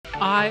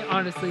I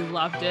honestly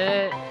loved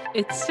it.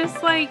 It's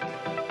just like,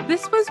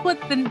 this was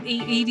what the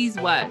 80s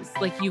was.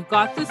 Like, you've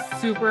got the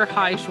super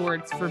high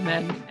shorts for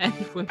men and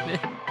women.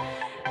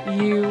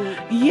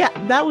 Yeah,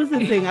 that was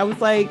the thing. I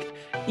was like,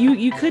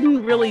 you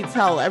couldn't really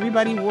tell.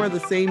 Everybody wore the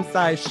same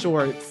size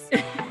shorts.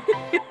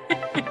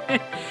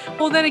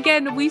 Well, then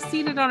again, we've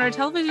seen it on our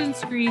television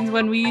screens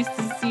when we used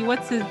to see,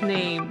 what's his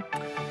name?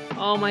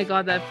 Oh my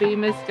God, that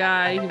famous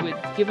guy who would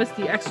give us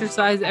the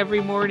exercise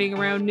every morning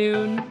around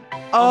noon.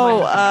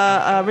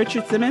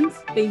 Richard Simmons.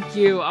 Thank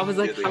you. I was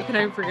like, how can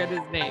I forget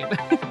his name?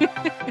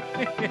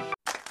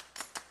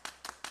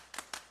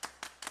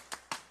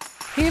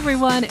 Hey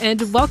everyone,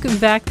 and welcome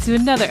back to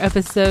another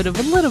episode of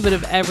A Little Bit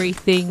of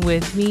Everything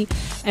with me.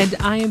 And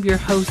I am your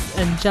host,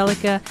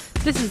 Angelica.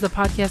 This is the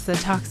podcast that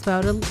talks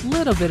about a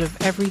little bit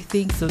of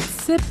everything, so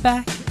sit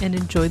back and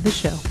enjoy the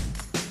show.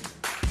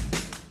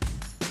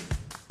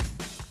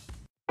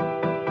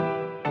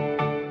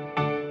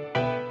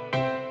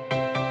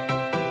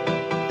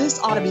 This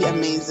ought to be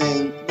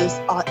amazing. This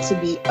ought to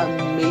be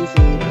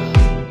amazing.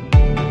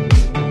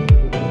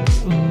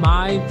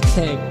 My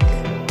pick.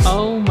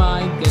 Oh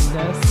my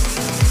goodness.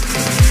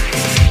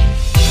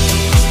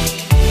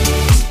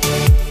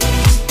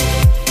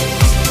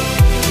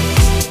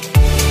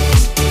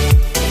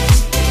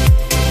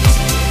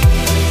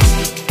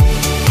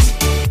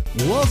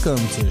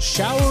 Welcome to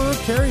Shower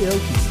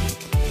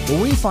Karaoke,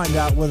 where we find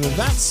out whether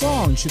that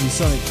song should be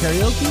sung at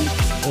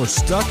karaoke or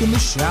stuck in the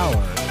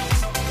shower.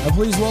 Now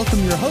please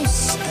welcome your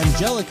hosts,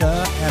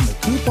 Angelica and the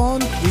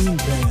Coupon Queen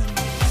Band.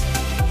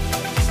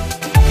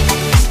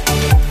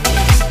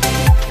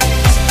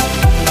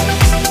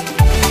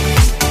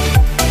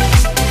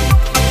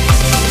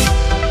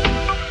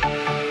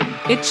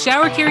 It's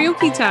Shower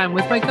Karaoke time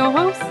with my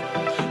co-host,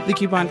 the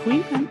Coupon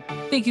Queen Band.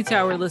 Thank you to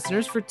our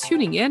listeners for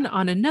tuning in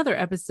on another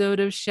episode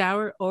of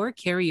Shower or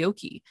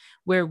Karaoke,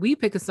 where we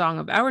pick a song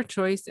of our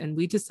choice and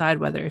we decide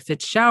whether if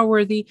it's shower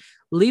worthy,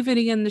 leave it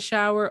in the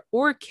shower,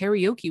 or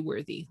karaoke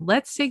worthy.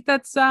 Let's take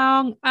that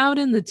song out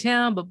in the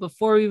town. But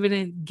before we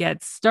even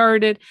get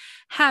started,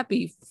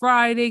 happy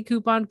Friday,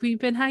 Coupon Queen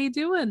Pin. How you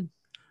doing?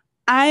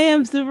 I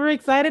am super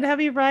excited.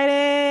 Happy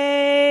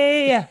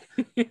Friday.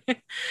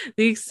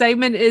 The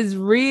excitement is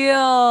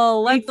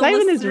real. The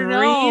excitement is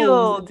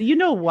real. Do you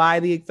know why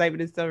the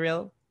excitement is so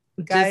real?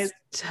 Guys, just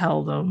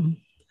tell them.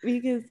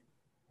 Because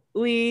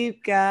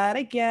we've got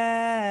a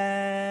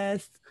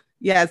guest.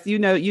 Yes, you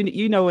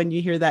know when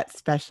you hear that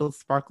special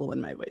sparkle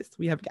in my voice.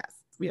 We have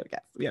guests.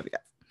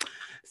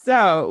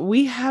 So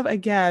we have a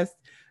guest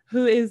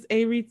who is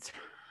a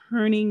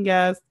returning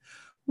guest.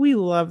 We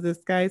love this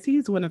guy.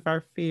 He's one of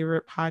our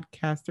favorite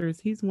podcasters.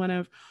 He's one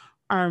of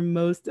our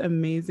most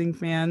amazing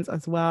fans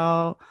as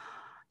well.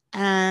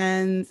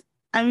 And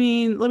I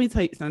mean, let me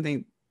tell you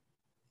something.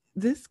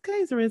 This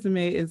guy's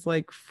resume is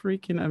like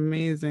freaking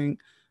amazing.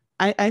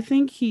 I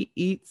think he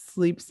eats,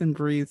 sleeps, and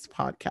breathes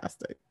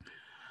podcasting.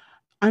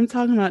 I'm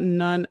talking about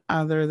none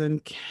other than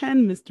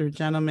Ken, Mr.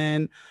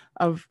 Gentleman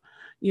of,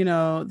 the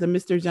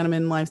Mr.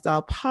 Gentleman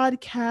Lifestyle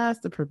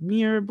Podcast, the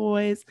Premiere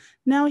Boys.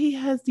 Now he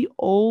has the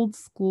Old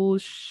School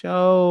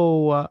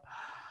Show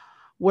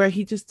where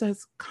he just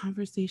does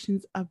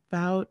conversations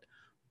about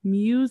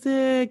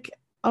music.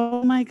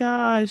 Oh my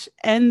gosh.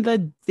 And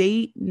the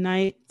Date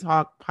Night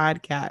Talk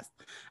podcast.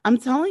 I'm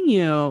telling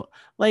you,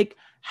 like,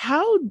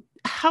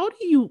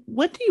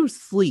 when do you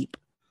sleep?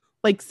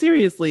 Like,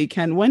 seriously,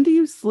 Ken, when do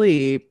you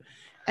sleep?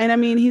 And I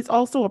mean, he's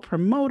also a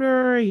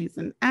promoter. He's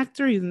an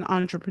actor. He's an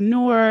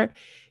entrepreneur.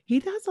 He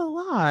does a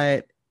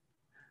lot.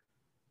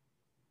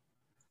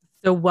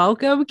 So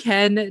welcome,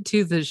 Ken,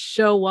 to the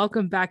show.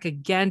 Welcome back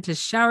again to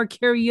Shower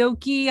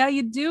Karaoke. How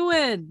you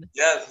doing?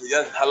 Yes.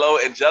 Hello,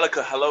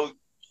 Angelica. Hello,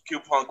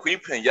 Coupon Queen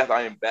Pin. Yes,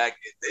 I am back.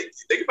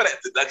 Thank you for that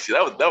introduction.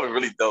 That was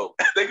really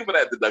dope. Thank you for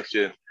that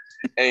introduction.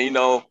 And,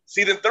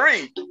 season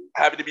 3,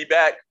 happy to be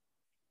back.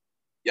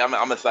 Yeah,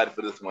 I'm excited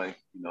for this one.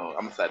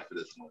 I'm excited for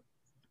this one.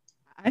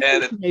 I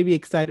think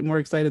maybe more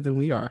excited than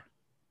we are.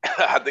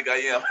 I think I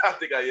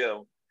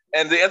am.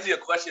 And to answer your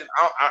question,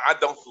 I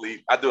don't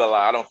sleep. I do a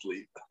lot. I don't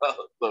sleep.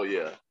 So,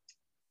 yeah.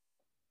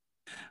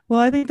 Well,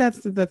 I think that's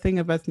the thing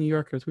of us New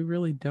Yorkers. We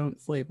really don't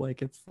sleep.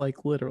 Like, it's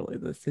like literally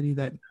the city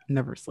that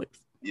never sleeps.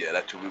 Yeah,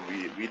 that's true.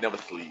 We never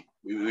sleep.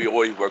 We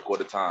always work all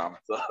the time.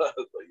 So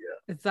yeah.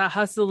 It's that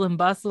hustle and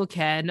bustle,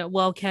 Ken.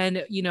 Well,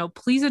 Ken,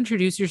 please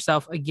introduce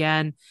yourself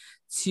again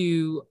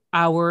to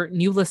our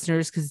new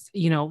listeners, because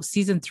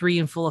season 3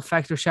 in full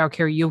effect of Shower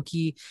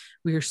Karaoke.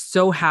 We are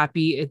so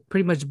happy. It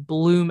pretty much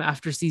bloomed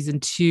after season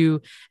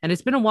 2, and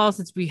it's been a while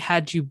since we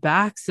had you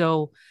back.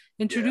 So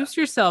introduce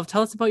yourself.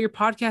 Tell us about your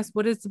podcast,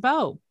 what it's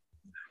about.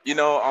 My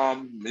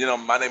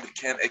name is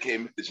Ken, aka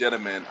Mr.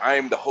 Gentleman. I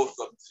am the host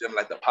of Mr.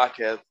 Gentleman Like the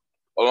Podcast,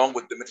 along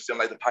with the Mr.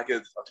 Gentleman Like the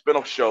Podcast, a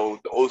spin-off show,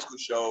 the Old School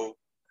Show,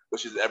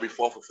 which is every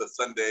 4th or 5th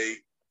Sunday,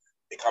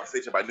 a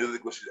conversation about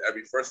music, which is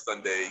every 1st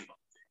Sunday,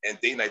 and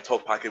Date Night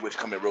Talk Pocket, which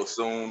coming real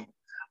soon.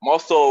 I'm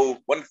also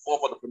 1/4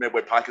 of the Premiere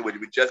Boy Pocket, which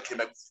we just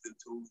came out with season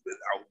 2, it's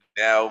out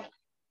now.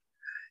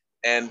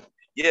 And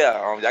yeah,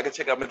 y'all can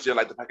check out Mr.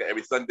 Like the Pocket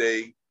every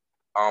Sunday.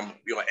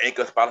 We're on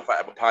Anchor, Spotify,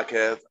 Apple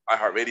Podcasts,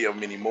 iHeartRadio,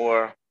 many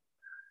more.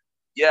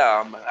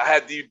 Yeah, I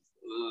had these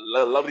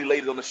lovely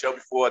ladies on the show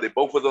before. They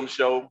both was on the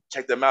show.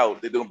 Check them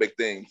out. They're doing big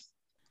things.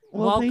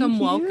 Well,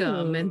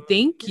 welcome, and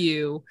thank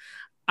you.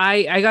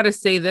 I got to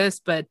say this,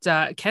 but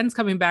Ken's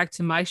coming back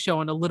to my show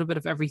on a little bit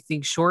of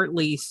everything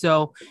shortly.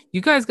 So you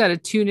guys got to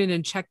tune in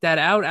and check that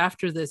out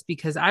after this,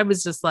 because I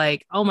was just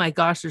like, oh my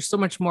gosh, there's so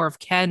much more of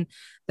Ken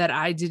that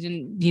I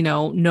didn't,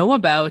 know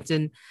about.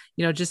 And,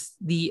 just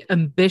the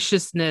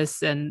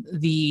ambitiousness and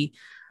the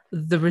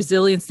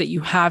resilience that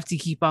you have to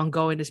keep on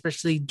going,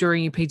 especially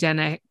during a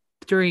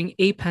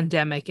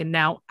pandemic and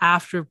now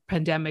after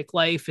pandemic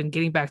life and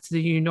getting back to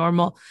the new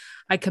normal.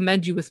 I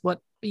commend you with what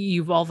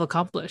you've all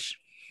accomplished.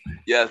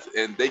 Yes,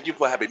 and thank you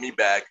for having me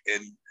back.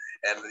 And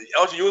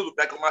also you was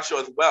back on my show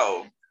as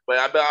well. But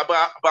I'm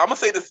gonna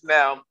say this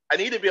now. I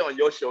need to be on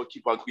your show,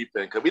 Keep on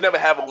Creeping, because we never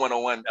have a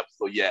one-on-one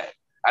episode yet.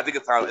 I think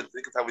it's time.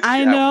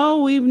 I know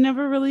we've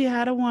never really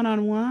had a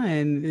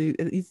one-on-one.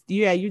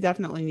 Yeah, you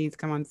definitely need to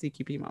come on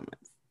CQP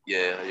Moments.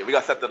 Yeah, we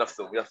gotta set that up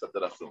soon.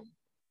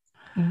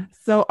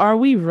 So are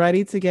we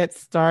ready to get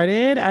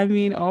started? I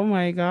mean, oh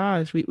my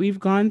gosh, we've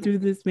gone through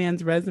this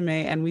man's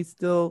resume and we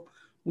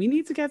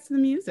need to get to the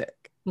music.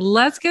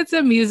 Let's get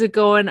some music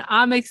going.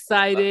 I'm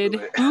excited.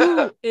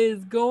 Who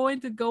is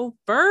going to go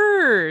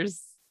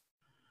first?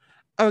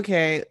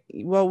 Okay.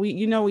 Well,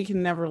 we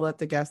can never let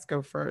the guests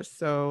go first.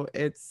 So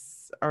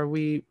are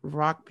we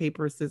rock,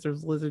 paper,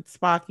 scissors, lizard,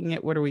 spocking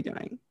it? What are we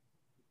doing?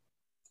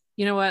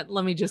 You know what?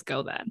 Let me just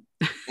go then.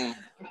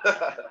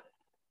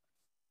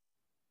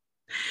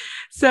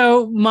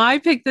 So my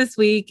pick this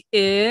week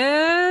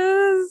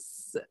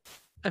is,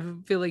 I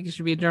feel like it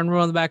should be a drum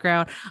roll in the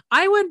background.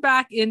 I went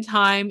back in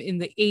time in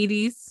the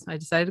 80s. I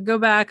decided to go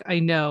back. I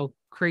know,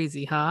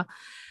 crazy, huh?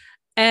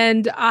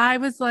 And I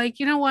was like,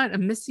 you know what?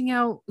 I'm missing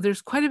out.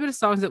 There's quite a bit of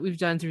songs that we've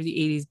done through the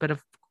 80s, but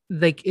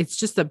it's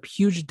just a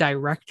huge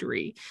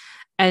directory.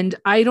 And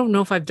I don't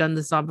know if I've done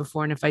this song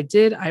before. And if I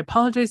did, I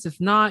apologize. If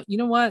not, you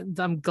know what?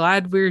 I'm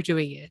glad we're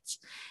doing it.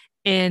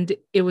 And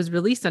it was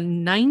released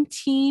in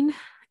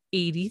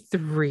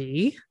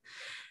 1983.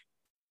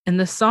 And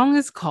the song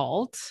is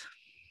called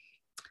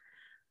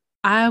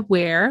I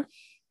Wear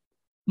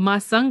My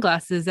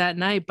Sunglasses at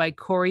Night by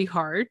Corey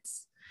Hart.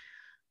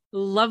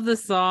 Love the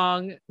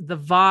song, the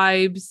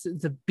vibes,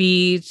 the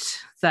beat.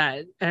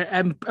 That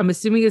I'm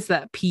assuming it's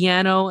that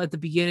piano at the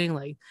beginning,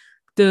 like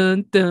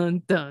dun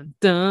dun dun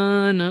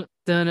dun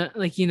dun,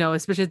 like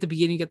especially at the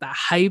beginning, you get that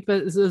hype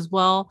as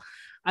well.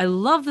 I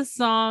love the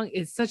song.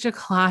 It's such a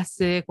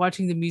classic.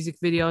 Watching the music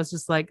video is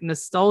just like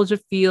nostalgia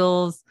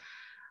feels.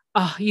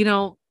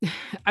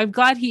 I'm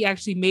glad he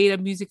actually made a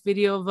music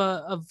video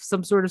of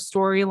some sort of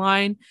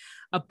storyline,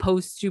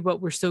 opposed to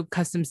what we're so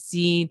accustomed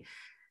seeing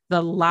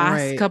the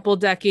last couple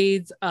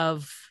decades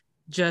of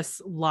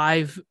just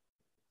live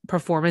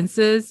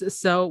performances.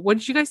 So what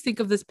did you guys think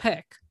of this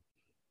pick?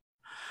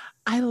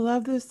 I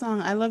love this song.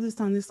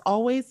 This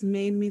always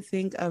made me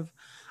think of,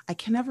 I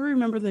can never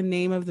remember the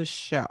name of the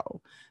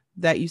show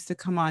that used to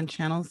come on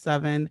Channel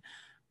 7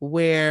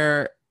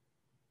 where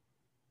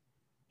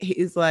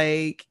he's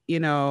like,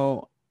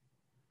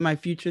 my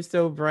future's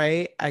so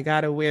bright, I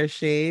gotta wear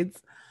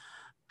shades.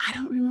 I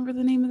don't remember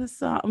the name of the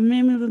song,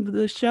 name of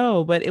the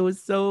show, but it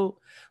was so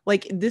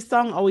like, this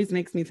song always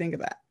makes me think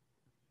of that.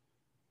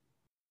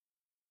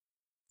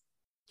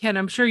 Ken,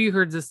 I'm sure you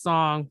heard this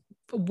song.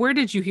 Where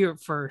did you hear it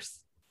first?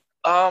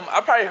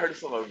 I probably heard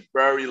this song a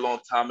very long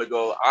time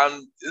ago.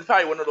 It's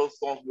probably one of those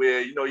songs where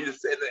you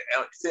just sit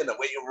in the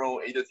waiting room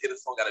and you just hear the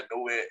song out of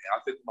nowhere. And I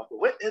said to myself,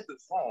 "What is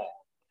this song?"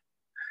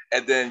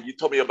 And then you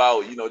told me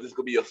about this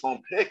could be your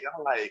song pick. And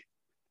I'm like,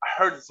 I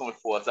heard this song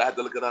before, so I had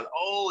to look it up.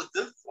 Oh, it's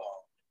this song.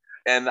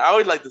 And I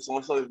always like this song.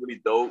 This song is really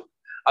dope.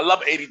 I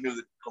love 80s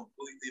music.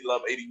 Completely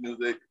love 80s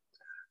music.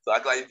 So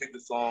I'm glad you picked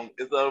the song.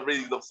 It's a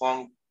really dope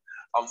song.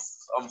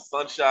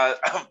 Sunshine,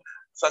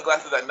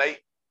 Sunglasses at Night.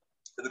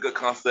 It's a good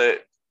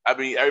concept. I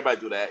mean, everybody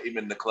do that,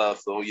 even in the club.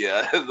 So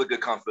yeah, it's a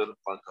good concept, a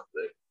fun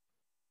concept.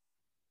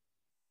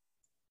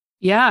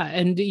 Yeah,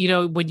 and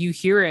when you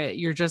hear it,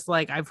 you're just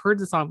like, I've heard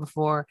the song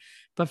before,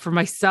 but for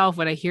myself,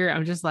 when I hear it,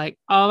 I'm just like,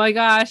 oh my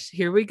gosh,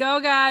 here we go,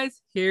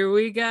 guys, here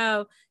we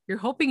go. You're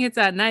hoping it's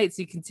at night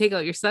so you can take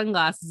out your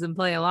sunglasses and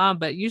play along,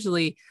 but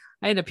usually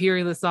I end up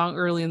hearing the song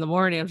early in the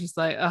morning. I'm just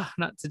like, oh,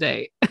 not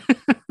today.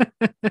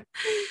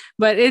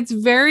 But it's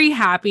very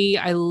happy.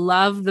 I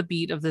love the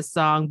beat of this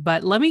song,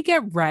 but let me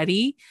get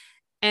ready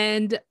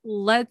and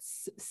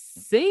let's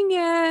sing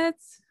it.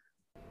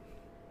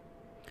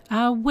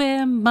 I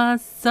wear my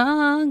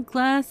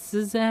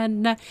sunglasses at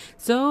night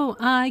so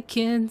I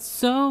can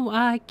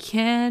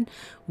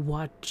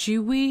watch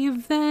you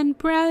weave and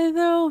breathe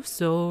those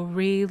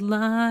story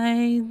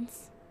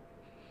lines.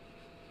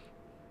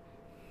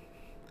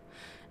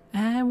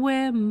 I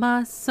wear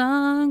my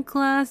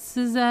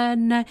sunglasses at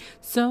night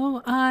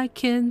so I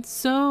can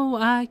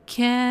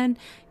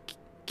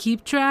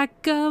keep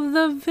track of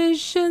the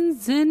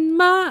visions in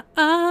my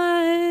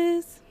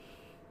eyes.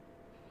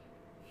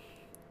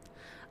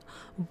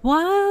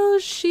 While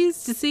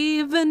she's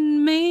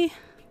deceiving me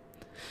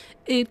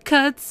It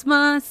cuts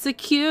my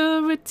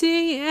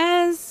security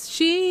as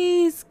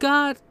she's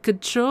got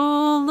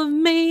control of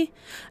me.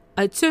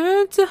 I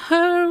turn to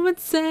her and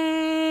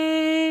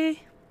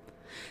say,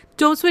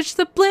 don't switch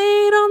the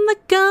blade on the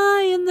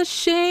guy in the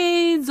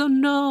shades, oh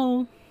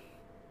no.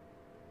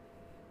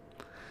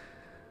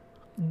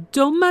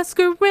 Don't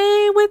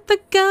masquerade with the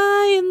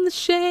guy in the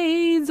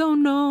shades, oh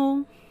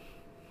no.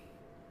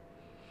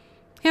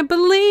 Can't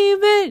believe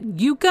it,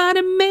 you got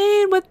it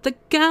made with the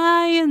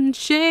guy in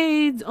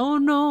shades, oh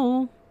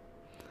no.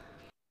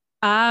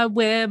 I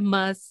wear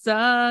my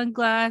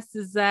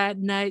sunglasses at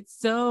night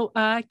so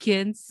I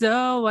can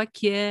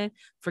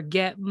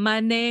forget my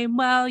name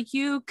while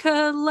you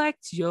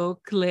collect your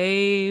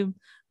claim.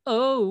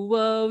 Oh,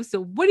 whoa.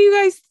 So what do you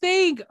guys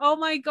think? Oh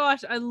my gosh,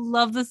 I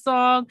love the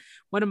song.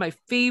 One of my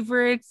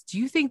favorites. Do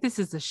you think this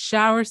is a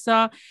shower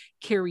song,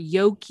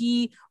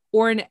 karaoke,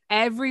 or an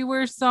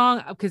everywhere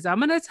song? Because I'm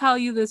going to tell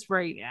you this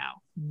right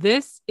now.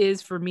 This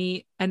is for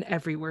me an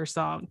everywhere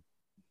song.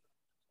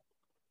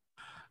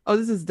 Oh,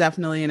 this is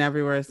definitely an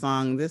everywhere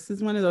song. This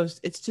is one of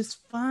those, it's just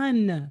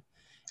fun.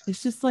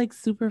 It's just like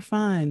super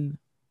fun.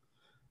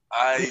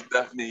 I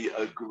definitely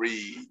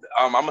agree.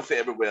 I'm gonna say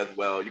everywhere as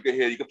well. You can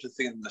just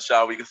sing in the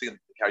shower, you can sing in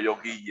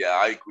karaoke. Yeah,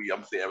 I agree. I'm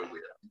gonna say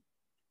everywhere.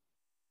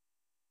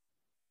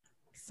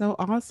 So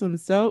awesome.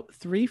 So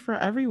 3 for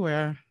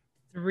everywhere.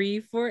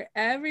 3 for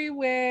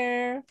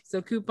everywhere.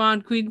 So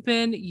Coupon Queen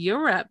Pin,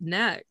 you're up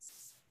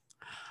next.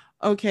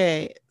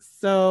 Okay,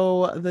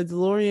 so the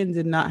DeLorean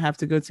did not have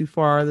to go too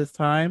far this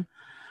time.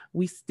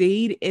 We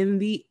stayed in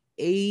the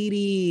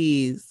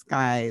 80s,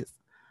 guys.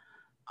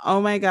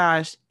 Oh my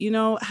gosh. You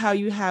know how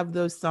you have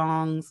those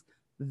songs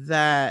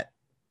that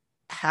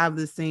have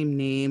the same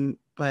name,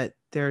 but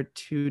they're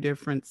 2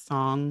 different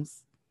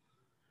songs?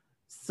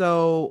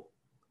 So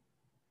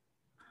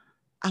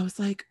I was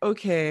like,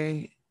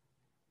 okay,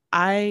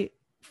 I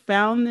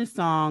found this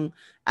song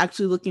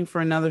actually looking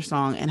for another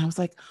song. And I was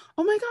like,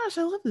 oh my gosh,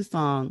 I love this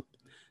song.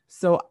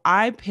 So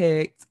I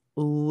picked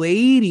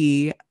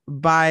Lady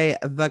by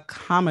the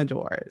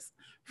Commodores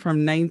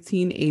from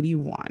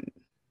 1981.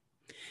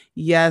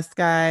 Yes,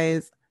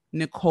 guys,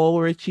 Nicole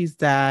Richie's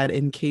dad,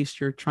 in case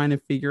you're trying to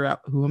figure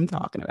out who I'm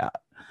talking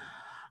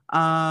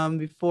about.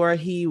 Before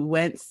he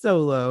went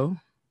solo.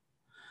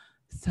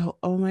 So,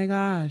 oh my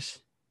gosh.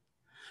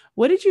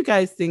 What did you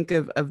guys think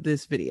of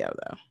this video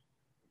though?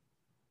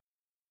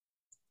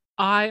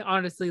 I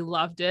honestly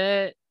loved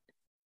it.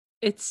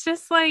 It's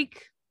just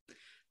like,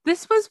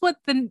 this was what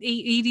the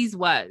 80s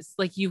was.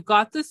 Like, you've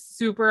got the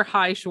super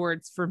high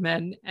shorts for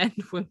men and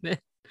women.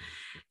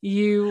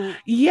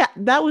 Yeah,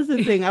 that was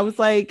the thing. I was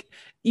like,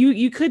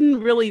 you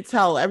couldn't really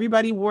tell.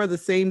 Everybody wore the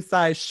same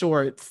size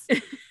shorts.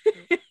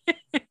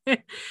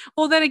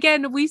 Well, then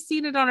again, we've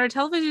seen it on our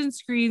television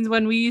screens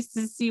when we used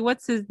to see,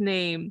 what's his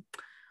name?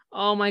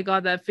 Oh my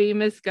God, that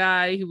famous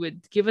guy who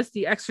would give us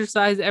the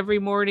exercise every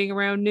morning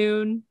around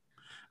noon.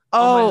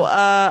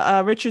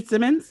 Richard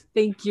Simmons.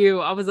 Thank you.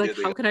 I was like,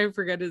 how can I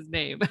forget his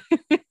name?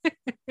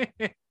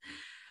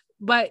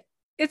 But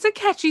it's a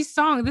catchy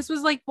song. This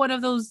was like one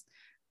of those,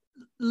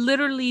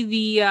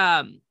 literally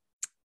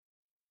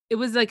it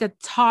was like a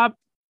top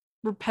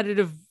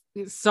repetitive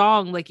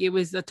song. Like, it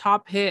was a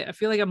top hit. I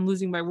feel like I'm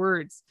losing my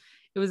words.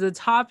 It was a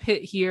top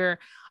hit here.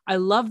 I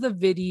love the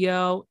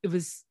video. It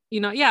was,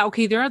 yeah,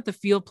 okay, they're at the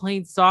field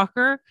playing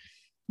soccer,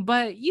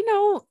 but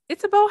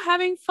it's about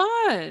having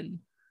fun.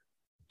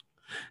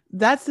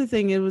 That's the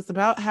thing. It was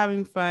about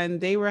having fun.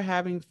 They were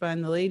having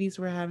fun. The ladies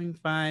were having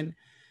fun.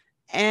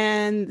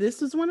 And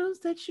this was one of those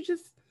that you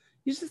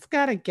just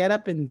got to get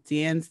up and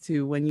dance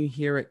to when you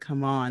hear it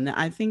come on.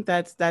 I think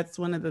that's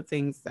one of the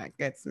things that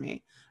gets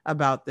me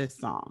about this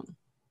song.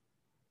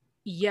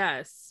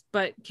 Yes,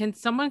 but can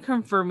someone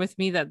confirm with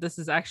me that this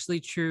is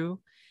actually true?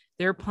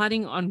 They're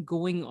planning on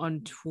going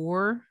on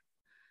tour.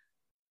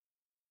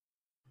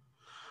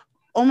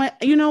 Oh my,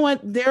 you know what?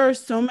 There are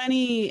so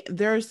many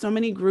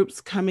groups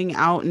coming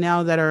out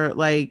now that are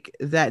like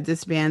that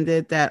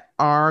disbanded that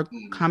are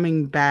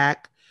coming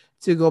back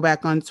to go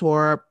back on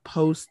tour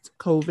post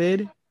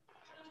COVID.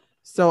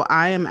 So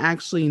I am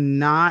actually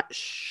not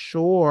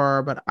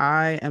sure, but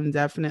I am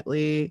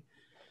definitely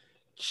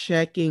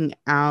checking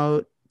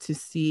out to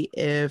see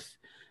if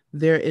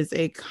there is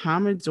a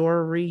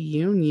Commodore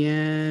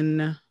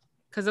reunion.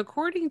 Because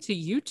according to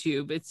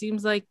YouTube, it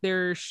seems like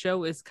their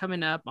show is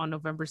coming up on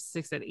November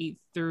 6th at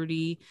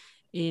 8:30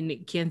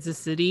 in Kansas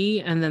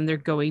City. And then they're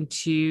going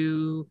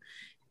to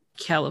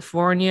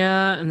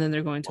California, and then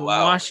they're going to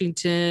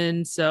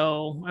Washington.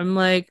 So I'm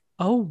like,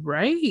 oh,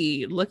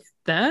 right. Look at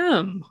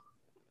them.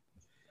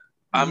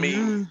 I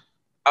mean,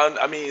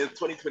 it's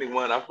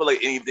 2021. I feel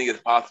like anything is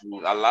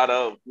possible. A lot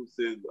of groups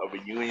is a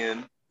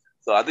reunion.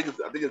 So I think it's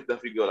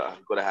definitely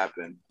gonna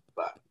happen.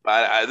 But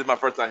this is my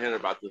first time hearing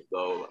about this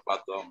though,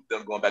 about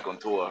them going back on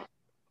tour.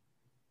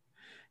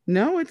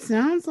 No, it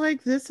sounds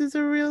like this is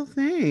a real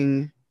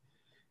thing.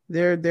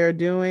 They're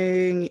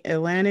doing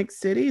Atlantic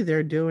City,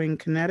 they're doing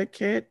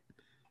Connecticut,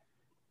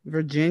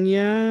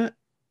 Virginia,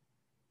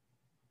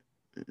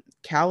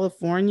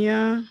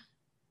 California.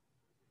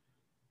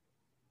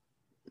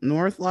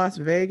 North Las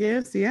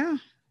Vegas. Yeah.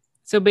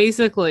 So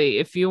basically,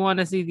 if you want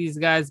to see these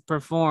guys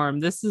perform,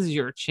 this is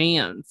your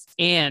chance.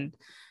 And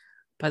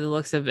by the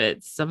looks of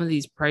it, some of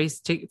these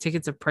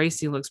tickets of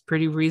pricing looks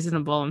pretty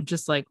reasonable. I'm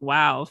just like,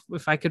 wow,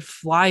 if I could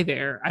fly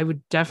there, I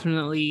would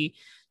definitely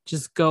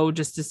just go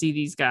just to see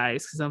these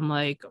guys, because I'm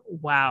like,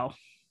 wow.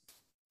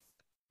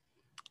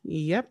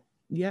 Yep.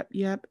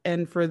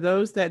 And for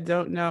those that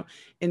don't know,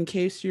 in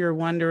case you're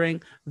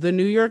wondering, the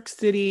New York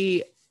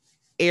City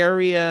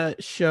area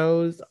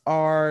shows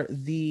are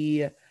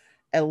the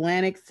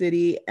Atlantic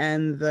City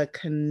and the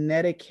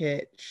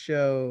Connecticut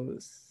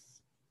shows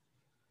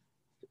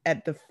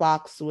at the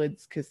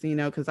Foxwoods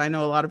Casino, because I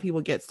know a lot of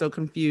people get so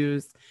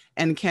confused.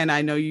 And Ken,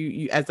 I know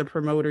you as a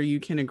promoter, you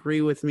can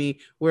agree with me,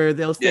 where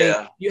they'll say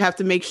you have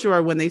to make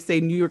sure when they say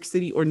New York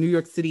City or New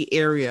York City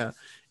area,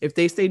 if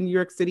they say New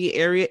York City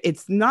area,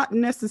 it's not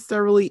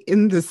necessarily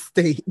in the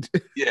state.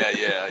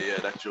 Yeah,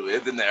 that's true.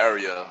 It's in the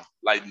area,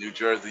 like New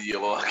Jersey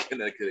or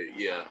Connecticut.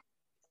 Yeah,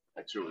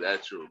 that's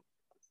true.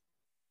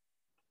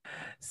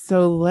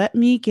 So let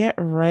me get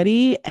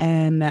ready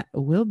and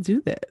we'll do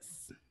this.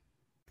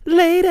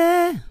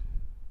 Lady,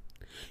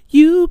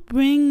 you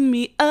bring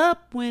me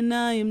up when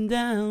I am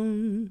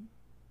down.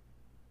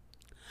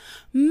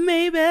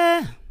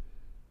 Maybe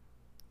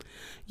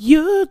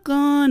you're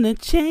gonna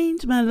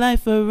change my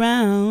life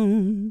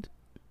around.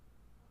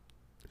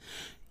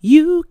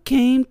 You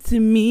came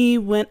to me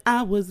when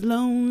I was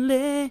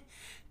lonely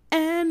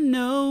and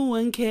no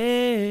one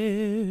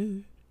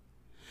cared.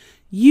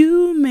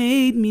 You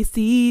made me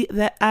see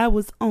that I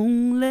was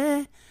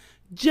only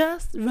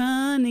just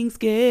running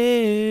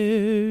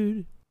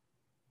scared.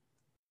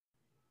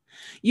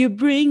 You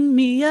bring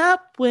me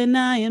up when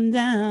I am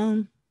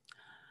down.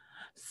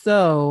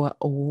 So,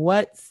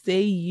 what say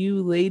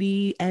you,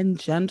 lady and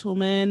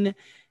gentlemen?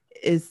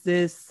 Is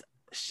this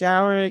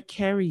shower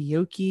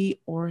karaoke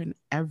or an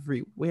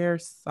everywhere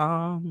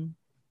song?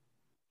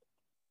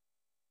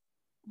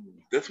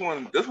 This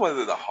one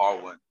is a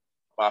hard one,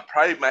 but I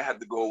probably might have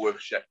to go with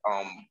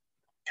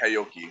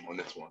karaoke on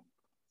this one.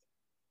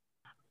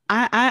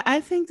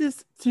 I think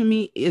this to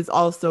me is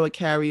also a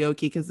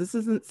karaoke, because this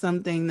isn't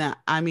something that,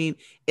 I mean,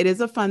 it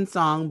is a fun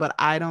song, but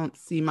I don't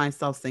see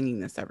myself singing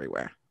this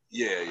everywhere.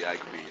 Yeah, I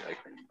agree.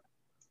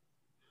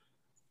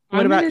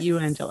 What about you,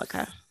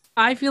 Angelica?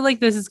 I feel like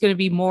this is going to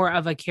be more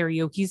of a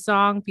karaoke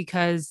song,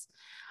 because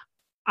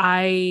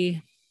it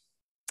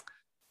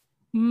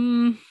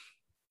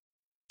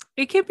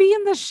can be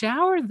in the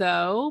shower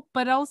though,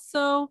 but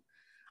also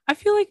I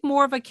feel like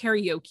more of a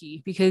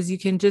karaoke, because you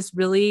can just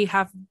really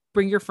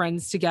bring your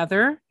friends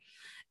together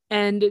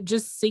and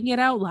just sing it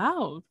out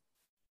loud.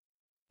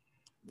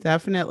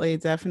 Definitely.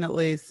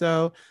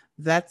 So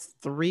that's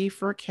 3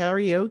 for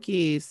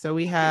karaoke. So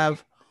we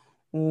have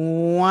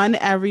 1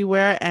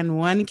 everywhere and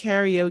 1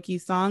 karaoke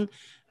song.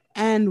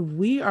 And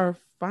we are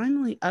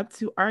finally up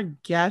to our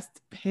guest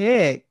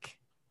pick.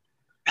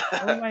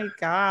 Oh my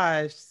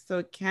gosh.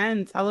 So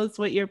Ken, tell us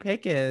what your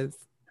pick is.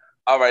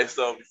 All right.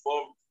 So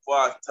before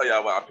I tell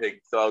y'all what I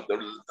picked, so the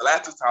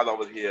last 2 times I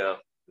was here,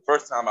 the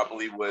first time I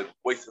believe was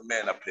Boyz II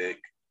Men I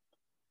picked.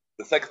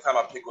 The second time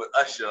I picked was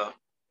Usher.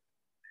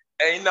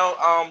 And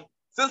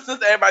since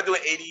everybody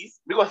doing 80s,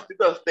 we're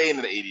gonna stay in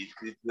the 80s,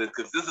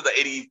 because this is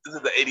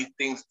the 80s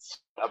things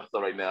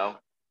episode right now.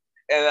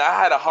 And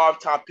I had a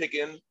hard time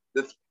picking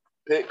this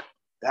pick.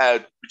 I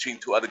had between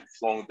 2 other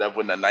songs that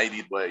were in the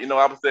 90s, but I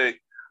would say I'm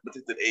gonna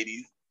take the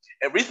 80s.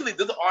 And recently,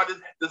 this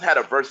artist just had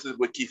a versus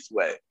with Keith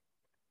Sweat,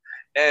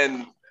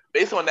 and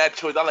based on that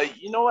choice, I'm like,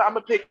 you know what? I'm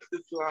gonna pick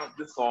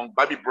this song,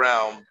 Bobby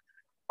Brown,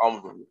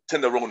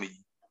 Tender Roni,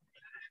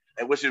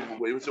 and which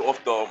is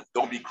off the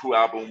Don't Be Cruel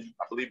album.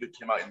 I believe it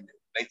came out in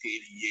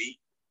 1988.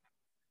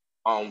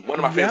 One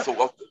of my favorite songs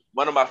off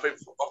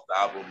the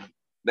album,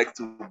 next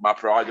to My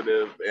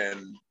Prerogative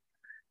and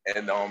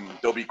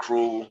Don't Be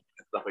Cruel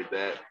and stuff like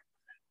that.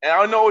 And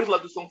I always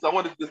love this song, so I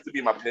wanted this to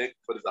be my pick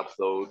for this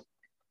episode.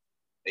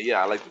 And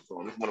yeah, I like this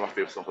song. This is one of my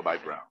favorite songs by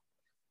Bobby Brown.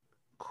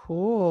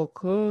 Cool.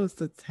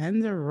 So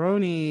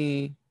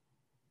Tenderoni.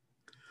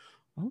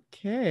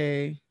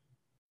 Okay.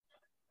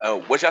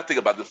 What y'all think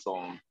about this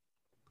song?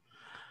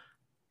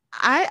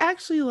 I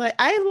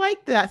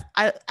like that.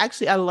 I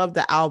love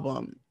the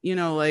album.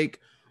 Like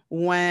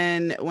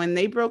when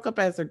they broke up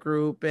as a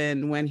group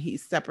and when he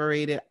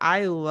separated,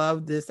 I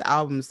love this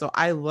album. So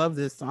I love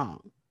this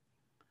song.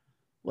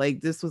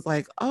 Like, this was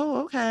like,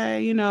 oh,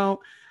 okay.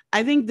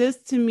 I think this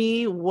to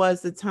me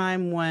was the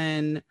time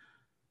when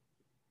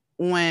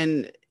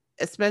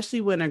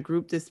especially when a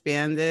group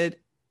disbanded,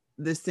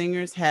 the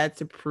singers had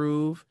to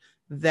prove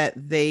that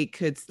they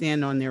could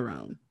stand on their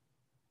own.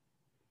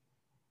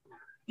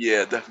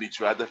 Yeah, definitely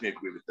true. I definitely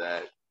agree with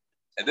that.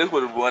 And this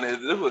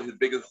was his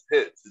biggest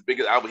hits, his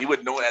biggest album. He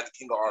was known as the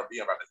king of R&B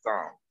around this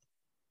time.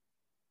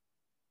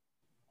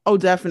 Oh,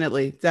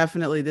 definitely.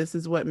 This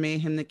is what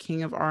made him the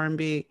king of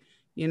R&B.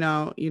 You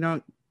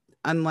don't,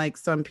 unlike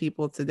some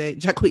people today,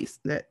 Jacquees,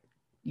 that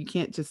you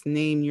can't just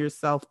name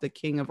yourself the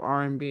king of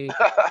R&B.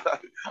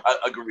 I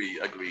agree.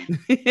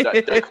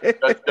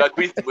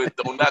 Jacquees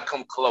do not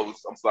come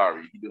close. I'm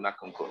sorry, he do not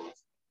come close.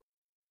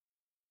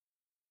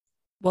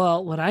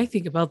 Well, what I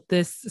think about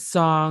this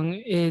song,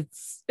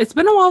 it's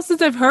been a while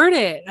since I've heard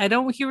it. I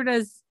don't hear it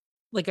as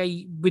like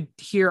I would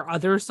hear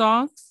other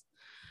songs,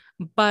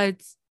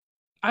 but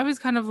I was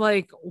kind of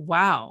like,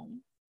 wow,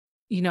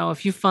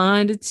 if you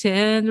find a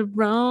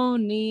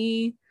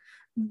tenderoni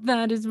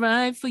that is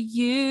right for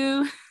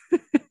you.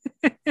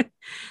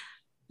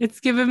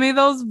 It's giving me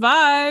those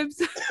vibes.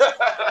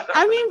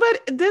 I mean,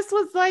 but this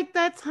was like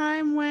that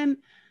time when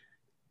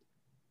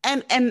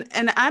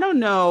and I don't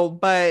know,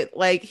 but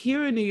like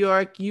here in New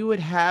York, you would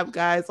have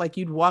guys like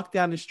you'd walk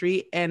down the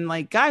street and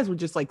like guys would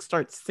just like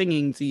start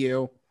singing to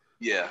you.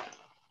 Yeah.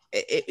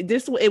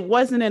 It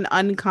wasn't an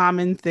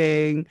uncommon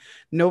thing.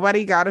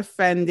 Nobody got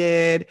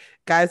offended.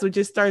 Guys would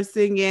just start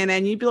singing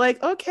and you'd be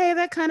like, okay,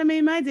 that kind of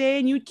made my day,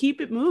 and you'd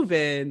keep it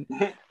moving.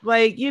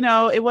 Like,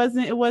 it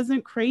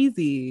wasn't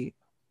crazy.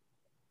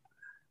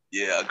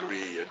 Yeah,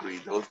 agree.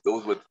 Those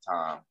were the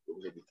time.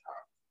 Those were the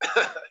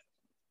time.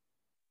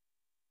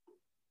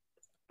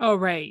 All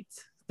right.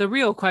 The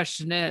real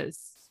question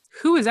is,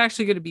 who is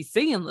actually going to be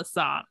singing the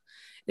song?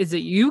 Is it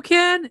you,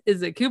 Ken?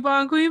 Is it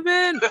Coupon Queen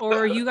Ben? Or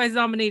are you guys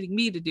nominating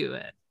me to do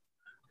it?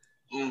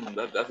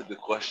 That's a good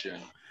question.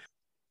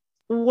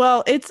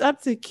 Well, it's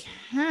up to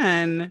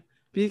Ken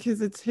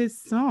because it's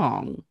his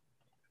song.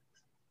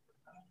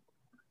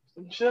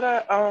 Should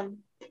I?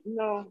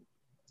 No.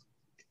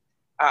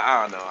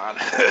 I don't know.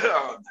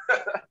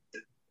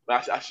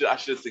 I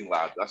should sing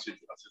loud. I should.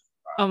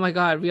 Oh my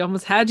God, we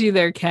almost had you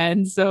there,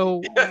 Ken.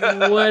 So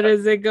what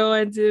is it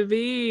going to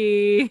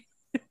be?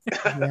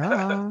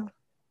 Yeah.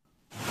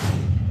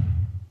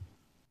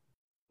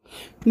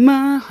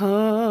 My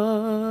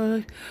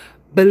heart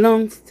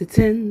belongs to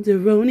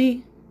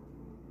Tenderoni.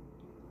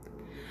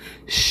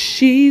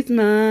 She's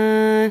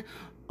my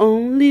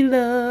only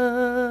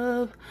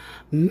love,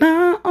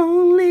 my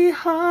only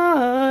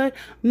heart.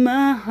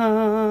 My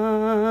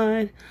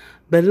heart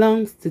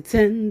belongs to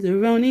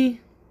Tenderoni.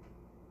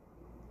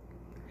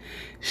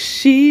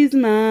 She's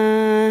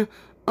my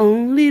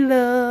only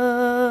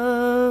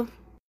love.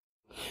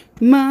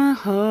 My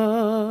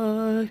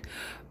heart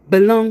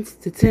belongs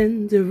to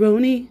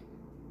Tenderoni.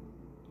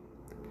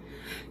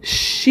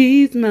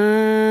 She's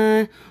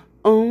my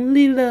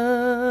only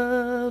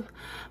love,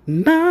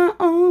 my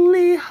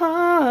only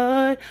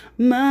heart.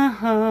 My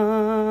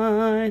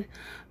heart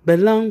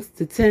belongs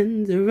to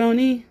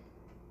Tenderoni.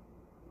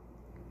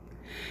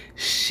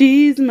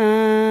 She's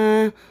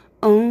my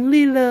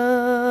only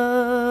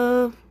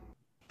love.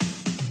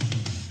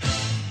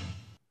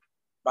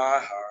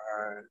 My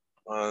heart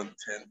on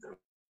tender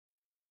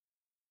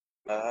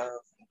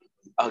love.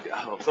 Okay,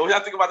 so what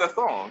y'all think about that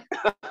song?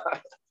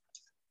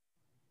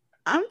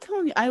 I'm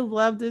telling you, I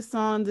love this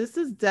song. This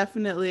is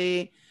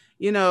definitely,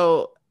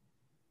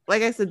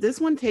 like I said, this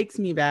one takes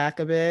me back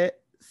a bit.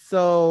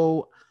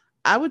 So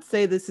I would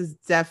say this is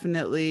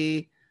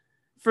definitely,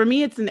 for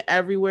me, it's an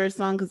everywhere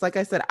song. Cause like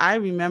I said, I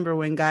remember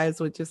when guys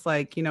would just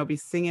like, be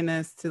singing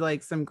this to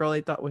like some girl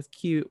they thought was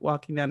cute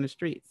walking down the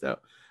street. So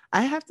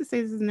I have to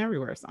say this is an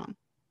everywhere song.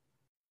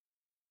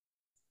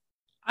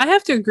 I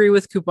have to agree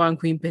with Coupon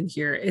Queen Pin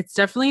here. It's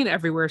definitely an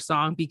everywhere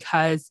song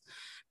because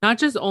not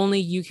just only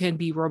you can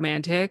be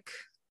romantic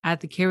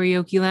at the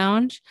karaoke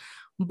lounge,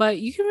 but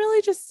you can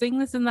really just sing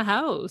this in the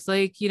house.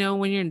 Like,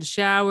 when you're in the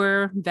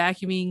shower,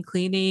 vacuuming,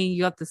 cleaning,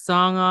 you got the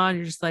song on,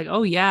 you're just like,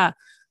 oh yeah,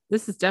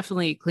 this is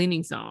definitely a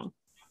cleaning song.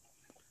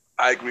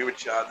 I agree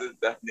with y'all. This is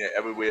definitely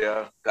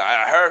everywhere.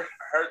 I heard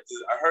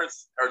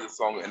the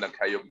song in the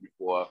karaoke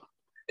before,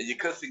 and you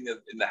could sing it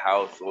in the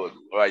house or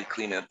while you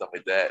cleaning and stuff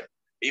like that,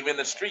 even in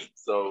the street.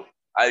 So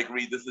I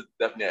agree. This is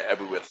definitely an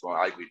everywhere song.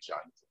 I agree with y'all.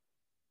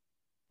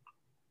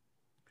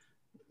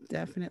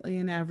 Definitely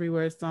an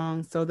everywhere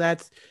song. So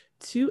that's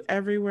 2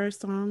 everywhere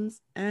songs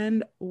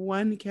and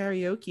 1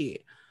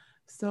 karaoke.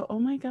 So, oh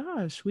my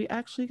gosh, we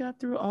actually got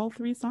through all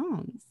 3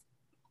 songs.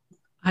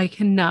 I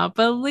cannot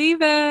believe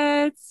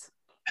it.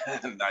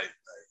 Nice.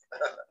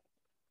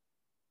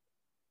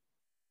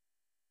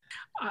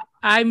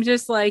 I'm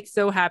just like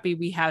so happy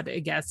we had a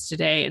guest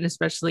today, and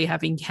especially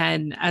having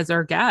Ken as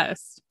our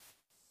guest.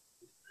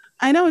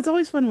 I know it's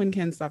always fun when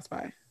Ken stops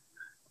by.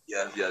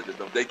 Yes.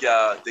 Thank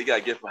y'all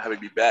again for having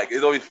me back.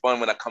 It's always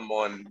fun when I come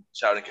on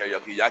shouting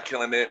karaoke. Y'all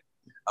killing it.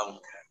 I'm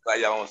glad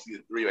y'all on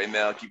season 3 right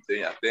now. Keep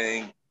doing your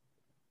thing.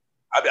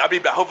 I'll be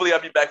back. Hopefully, I'll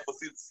be back for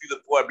season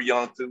 4 and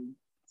beyond too.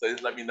 So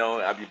just let me know,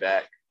 and I'll be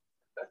back.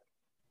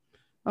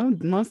 Oh,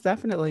 most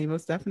definitely.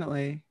 Most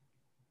definitely.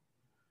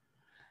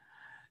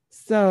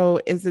 So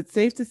is it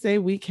safe to say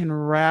we can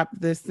wrap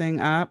this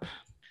thing up?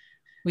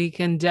 We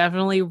can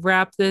definitely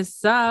wrap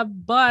this up,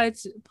 but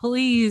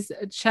please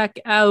check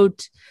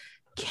out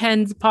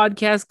Ken's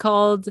podcast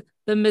called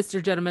the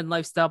Mr. Gentleman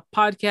Lifestyle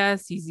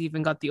Podcast. He's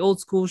even got the Old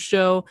School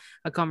Show,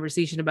 a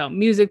conversation about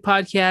music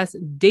podcast,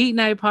 date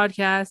night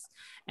podcast,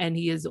 and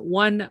he is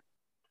one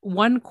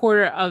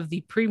quarter of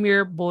the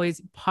Premier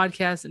Boys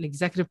podcast and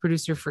executive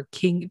producer for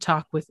King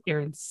Talk with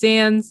Aaron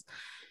Sands.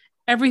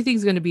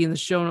 Everything's going to be in the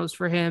show notes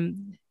for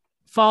him.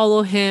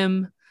 Follow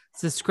him,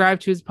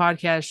 subscribe to his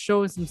podcast,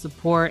 show him some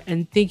support,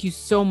 and thank you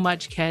so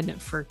much, Ken,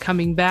 for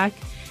coming back.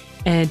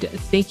 And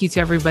thank you to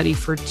everybody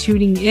for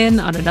tuning in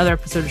on another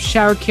episode of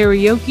Shower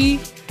Karaoke.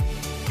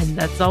 And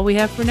that's all we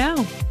have for now.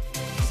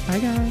 Bye,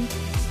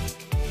 guys.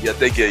 Yeah,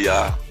 take care,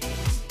 y'all.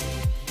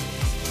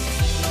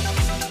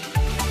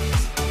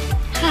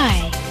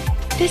 Hi,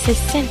 this is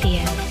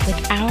Cynthia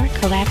with our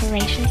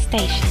collaboration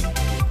station.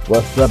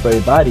 What's up,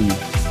 everybody?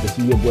 This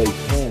is your boy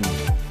Ken,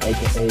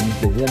 aka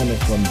Mr. Gentleman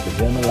from the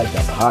Gentleman Like the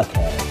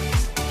Podcast.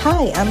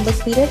 Hi, I'm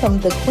Laquita from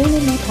the Queen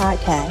and Me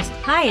Podcast.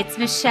 Hi, it's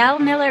Michelle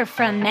Miller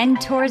from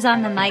Mentors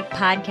on the Mic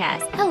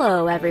Podcast.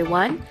 Hello,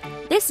 everyone.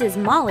 This is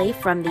Molly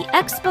from the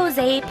Expose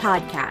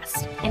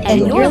Podcast.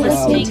 And you're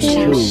listening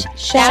to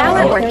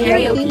Shower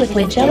Karaoke with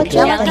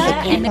Angelica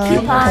and the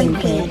Coupon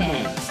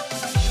Queen.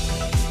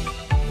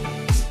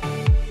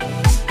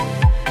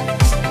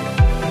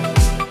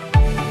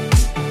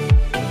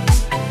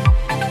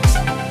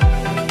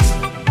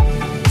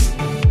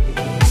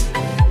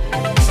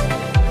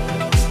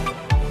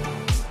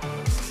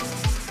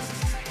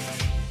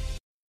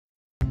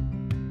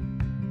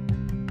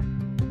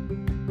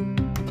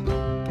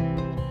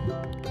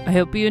 I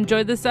hope you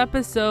enjoyed this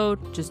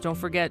episode. Just don't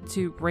forget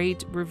to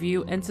rate,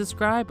 review, and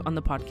subscribe on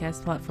the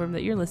podcast platform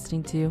that you're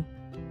listening to.